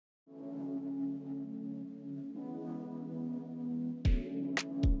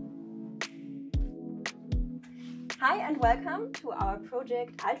Hi and welcome to our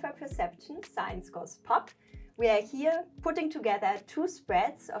project Ultra Perception Science Goes Pop. We are here putting together 2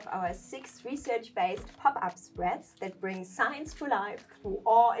 spreads of our 6 research-based pop-up spreads that bring science to life through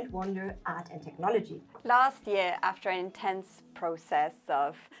awe and wonder, art and technology. Last year, after an intense process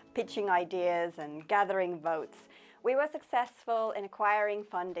of pitching ideas and gathering votes, we were successful in acquiring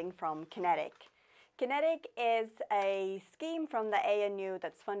funding from KINETIC. KINETIC is a scheme from the ANU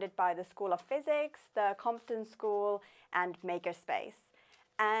that's funded by the School of Physics, the Compton School and MakerSpace.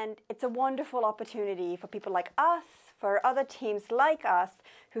 And it's a wonderful opportunity for people like us, for other teams like us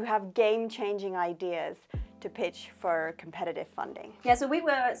who have game-changing ideas to pitch for competitive funding. Yeah, so we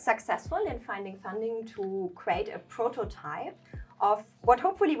were successful in finding funding to create a prototype of what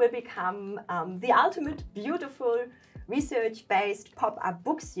hopefully will become the ultimate beautiful research-based pop-up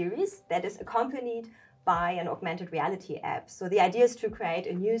book series that is accompanied by an augmented reality app. So the idea is to create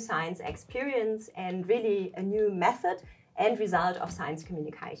a new science experience and really a new method and result of science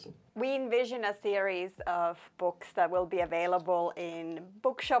communication. We envision a series of books that will be available in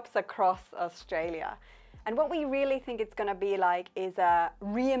bookshops across Australia. And what we really think it's going to be like is a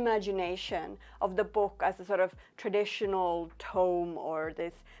reimagination of the book as a sort of traditional tome or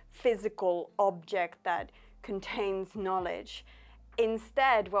this physical object that contains knowledge.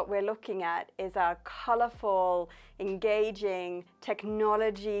 Instead, what we're looking at is a colorful, engaging,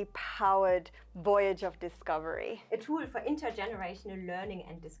 technology-powered voyage of discovery. A tool for intergenerational learning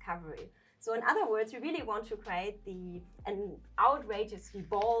and discovery. So in other words, we really want to create an outrageously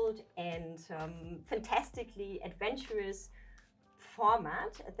bold and fantastically adventurous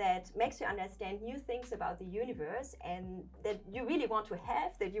format that makes you understand new things about the universe and that you really want to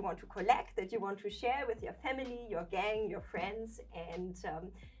have, that you want to collect, that you want to share with your family, your gang, your friends. And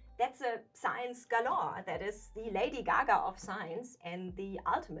that's a science galore. That is the Lady Gaga of science and the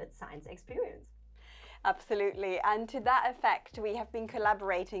ultimate science experience. Absolutely, and to that effect we have been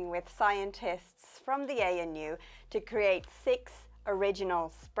collaborating with scientists from the ANU to create 6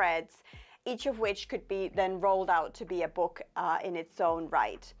 original spreads, each of which could be then rolled out to be a book in its own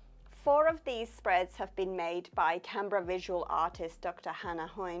right. 4 of these spreads have been made by Canberra visual artist Dr. Hannah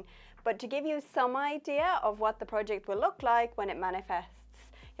Hoyne, but to give you some idea of what the project will look like when it manifests,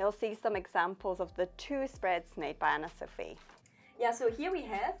 you'll see some examples of the 2 spreads made by Anna-Sophie. Yeah, so here we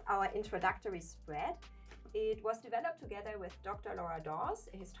have our introductory spread. It was developed together with Dr. Laura Dawes,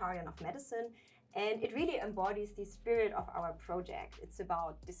 a historian of medicine, and it really embodies the spirit of our project. It's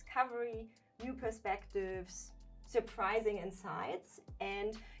about discovery, new perspectives, surprising insights,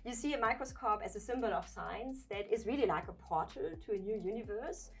 and you see a microscope as a symbol of science that is really like a portal to a new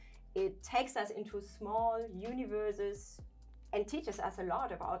universe. It takes us into small universes and teaches us a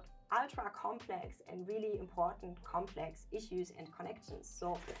lot about ultra complex and really important complex issues and connections.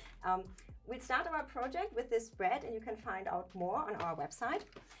 So we'll start our project with this spread and you can find out more on our website.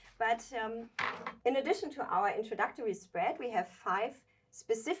 But in addition to our introductory spread, we have 5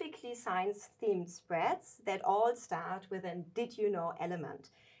 specifically science-themed spreads that all start with an "Did you know"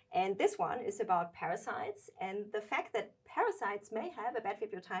 element. And this one is about parasites and the fact that parasites may have a bad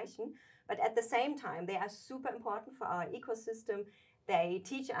reputation, but at the same time, they are super important for our ecosystem. They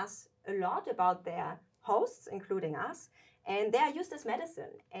teach us a lot about their hosts, including us, and they are used as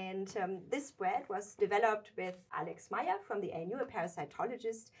medicine. And this spread was developed with Alex Meyer from the ANU, a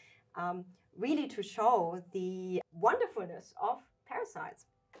parasitologist, really to show the wonderfulness of parasites.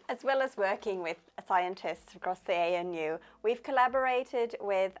 As well as working with scientists across the ANU, we've collaborated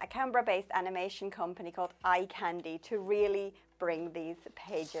with a Canberra-based animation company called iCandy to really bring these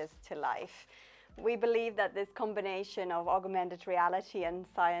pages to life. We believe that this combination of augmented reality and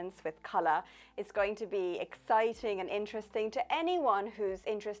science with color is going to be exciting and interesting to anyone who's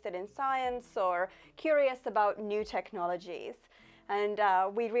interested in science or curious about new technologies. And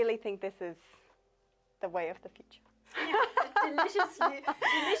we really think this is the way of the future. Yeah, deliciously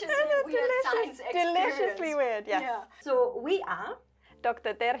weird science experience. Deliciously weird, yes. Yeah. So we are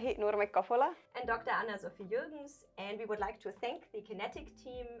Dr. Terhi Nurmikofola and Dr. Anna-Sophie Jürgens, and we would like to thank the KINETIC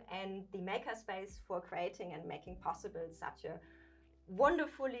team and the MakerSpace for creating and making possible such a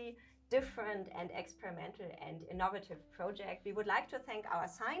wonderfully different and experimental and innovative project. We would like to thank our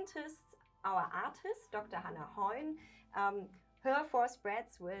scientists, our artist, Dr. Hannah Hoyne. Her 4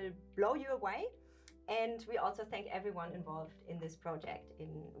 spreads will blow you away. And we also thank everyone involved in this project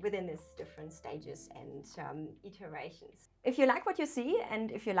within these different stages and iterations. If you like what you see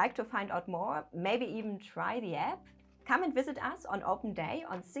and if you like to find out more, maybe even try the app, come and visit us on Open Day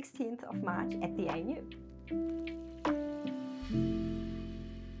on 16th of March at the ANU.